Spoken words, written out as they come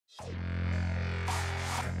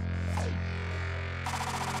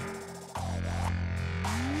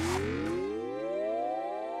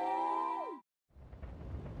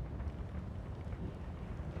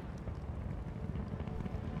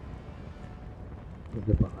Is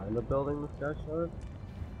it behind the building this guy shot?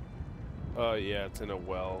 Yeah, it's in a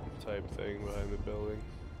well type thing behind the building.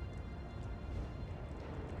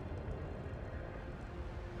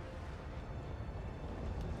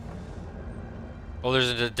 Oh,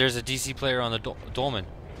 there's a DC player on the dolmen.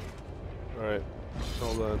 All right,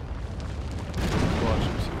 hold on. Watch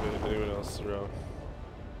him see if anyone else is around.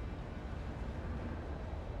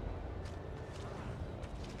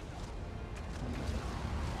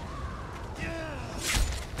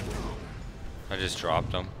 I just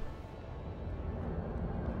dropped him.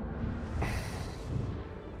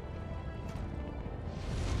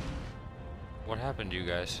 What happened to you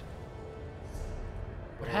guys?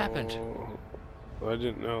 What happened? I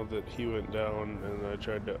didn't know that he went down, and I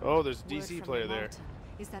tried to. Oh, there's a DC player there.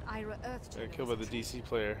 Is that Ira Earth I killed by the DC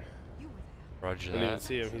player. Roger I didn't even that.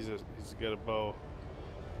 see him. He's got a bow.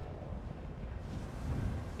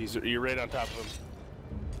 You're right on top of him.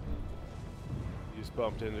 You just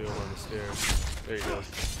bumped into him on the stairs. There he goes.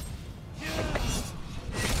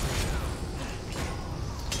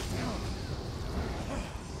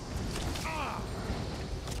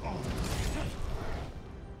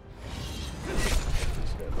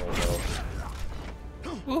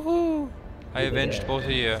 Woohoo! I avenged both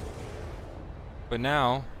of you. But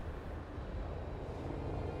now,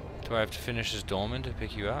 do I have to finish this dolmen to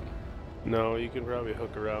pick you up? No, you can probably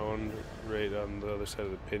hook around right on the other side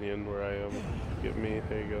of the pinion where I am. Get me.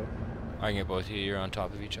 There you go. I can get both of you. You're on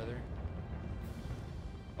top of each other.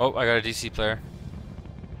 Oh, I got a DC player.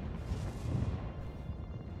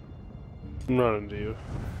 I'm running to you.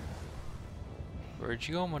 Where'd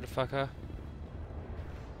you go, motherfucker?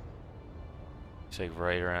 It's like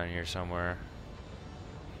right around here somewhere.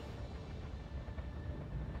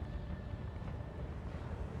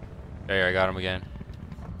 There, I got him again.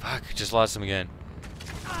 Fuck, just lost him again.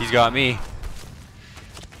 He's got me.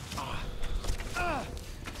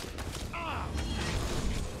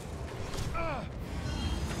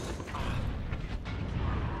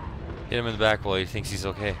 Hit him in the back while he thinks he's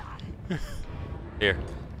okay. Here.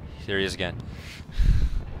 Here he is again.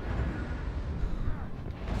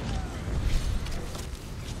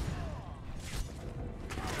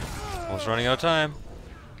 Almost running out of time.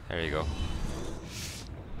 There you go.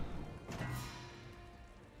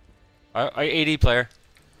 I AD player.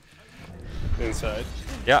 Inside.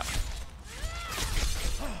 Yeah.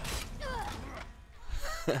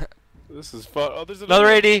 This is fun. Oh, there's Another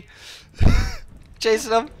AD.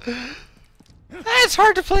 Chasing him. It's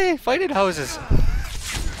hard to play fighting houses.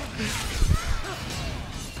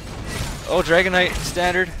 Oh, Dragonite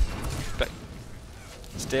standard.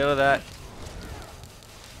 Stay out of that.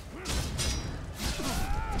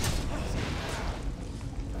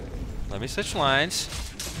 Let me switch lines.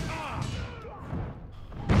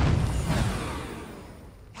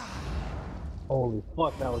 Holy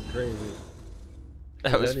fuck, that was crazy.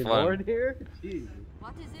 That was any more in fun. here? Jeez.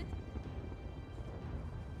 What is it?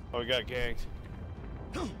 Oh, we got ganked.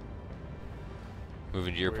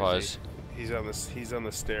 Moving to your Where is pause. He's on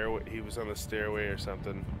the stairway. He was on the stairway or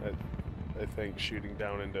something. I think shooting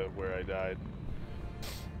down into where I died.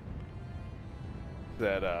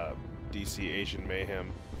 That DC Asian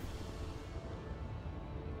Mayhem.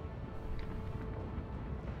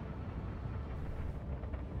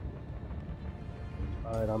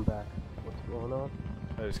 Alright, I'm back. What's going on?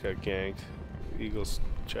 I just got ganked. Eagles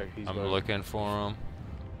check. I'm looking for him.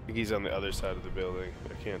 I think he's on the other side of the building.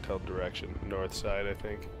 I can't tell direction. North side, I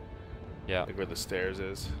think. Yeah. Like where the stairs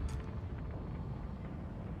is.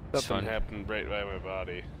 It's Something fun. happened right by my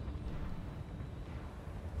body.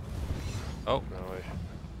 Oh, No,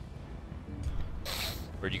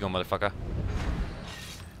 where'd you go, motherfucker?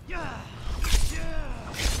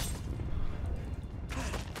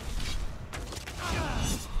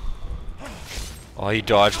 Oh, he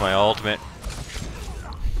dodged my ultimate.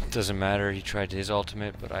 Doesn't matter, he tried his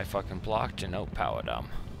ultimate, but I fucking blocked and outpowered him.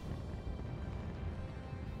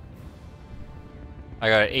 I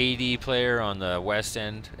got an AD player on the west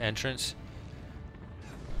end entrance.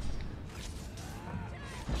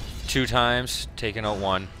 2 times, taking out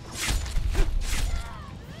 1.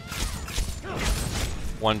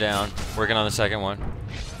 1 down, working on the second one.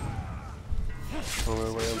 on my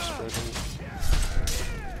way, I'm sprinting.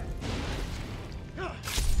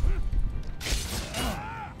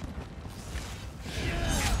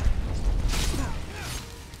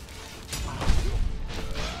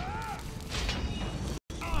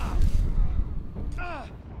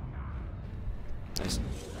 Nice.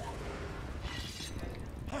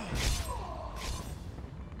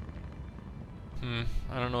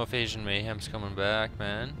 I don't know if Asian Mayhem's coming back,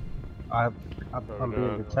 man. I'm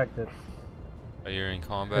being detected. Oh, you're in There's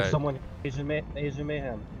combat. someone Asian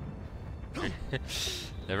mayhem.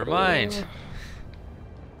 Never mind.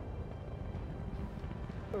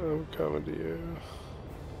 I'm coming to you.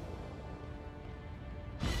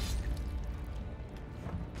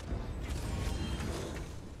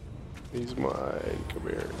 He's mine. Come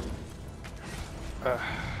here.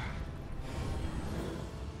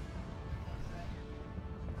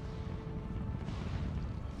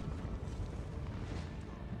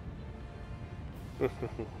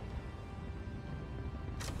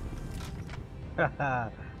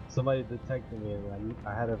 Somebody detected me, and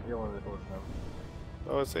I had a feeling it was him.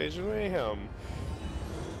 Oh, it's Asian Mayhem.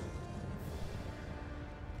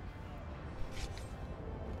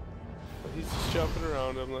 He's just jumping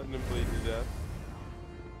around. I'm letting him bleed to death.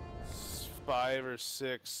 5 or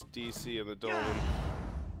 6 DC in the Dolmen.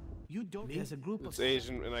 You don't as a group It's of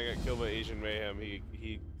Asian, and I got killed by Asian Mayhem.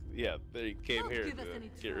 Yeah, he came Don't here give us to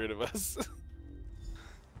any get trouble. rid of us.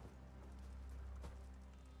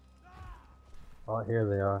 Oh, here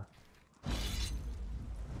they are.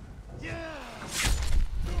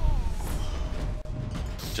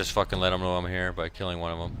 Just fucking let them know I'm here by killing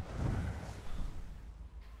one of them.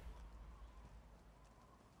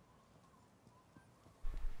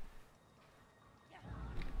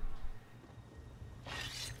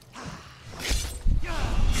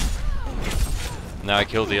 Now I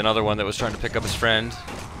killed the another one that was trying to pick up his friend.